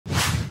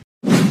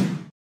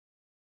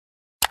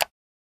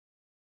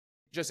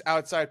just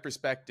outside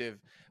perspective,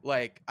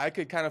 like I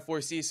could kind of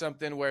foresee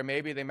something where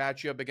maybe they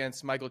match you up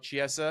against Michael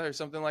Chiesa or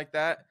something like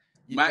that.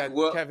 That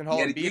Well, Kevin yet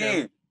Holland beat him.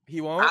 again,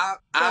 He won't. I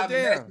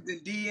Goddamn. messaged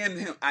and DM'd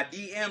him. I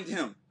DM'd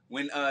him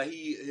when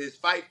his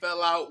fight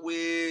fell out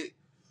with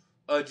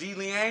G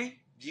Liang.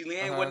 G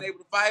Liang wasn't able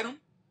to fight him.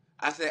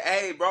 I said,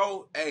 hey,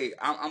 bro, hey,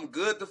 I'm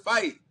good to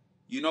fight.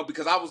 You know,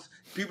 because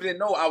people didn't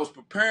know I was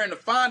preparing to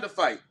find a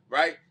fight,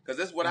 right? Because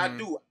that's what I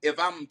do. If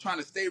I'm trying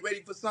to stay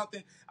ready for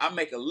something, I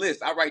make a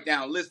list. I write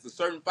down a list of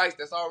certain fights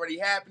that's already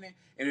happening.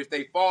 And if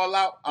they fall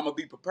out, I'm going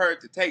to be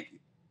prepared to take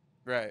it.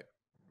 Right.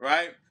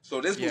 Right?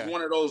 So this was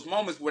one of those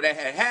moments where that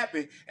had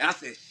happened. And I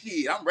said,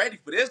 shit, I'm ready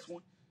for this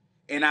one.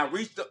 And I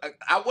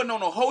I wasn't on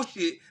the whole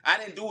shit. I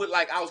didn't do it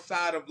like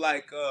outside of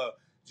like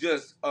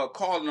just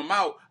calling them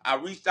out. I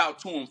reached out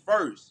to him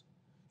first.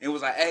 And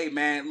was like, hey,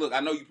 man, look, I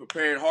know you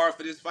prepared hard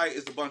for this fight.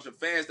 It's a bunch of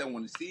fans that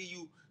want to see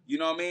you. You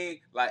know what I mean?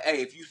 Like,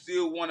 hey, if you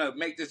still want to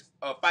make this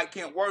fight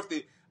camp worth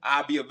it,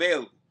 I'll be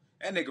available.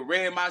 That nigga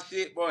read my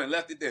shit, bro, and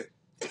left it there.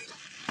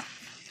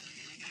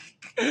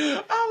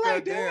 I'm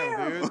like,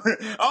 damn, dude.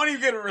 I don't even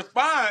get a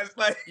response.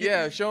 Like,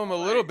 yeah, show him a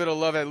little bit of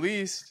love at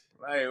least.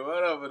 Like,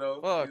 whatever,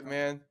 though. Fuck,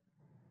 man.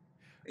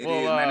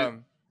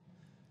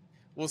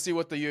 We'll see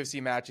what the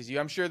UFC matches you.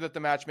 I'm sure that the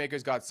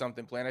matchmakers got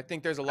something planned. I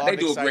think there's a lot of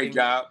exciting... They do a great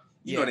job.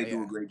 You know they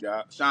do a great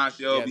job. Sean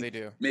Shelby, they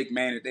do. Mick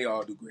Manning, they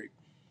all do great.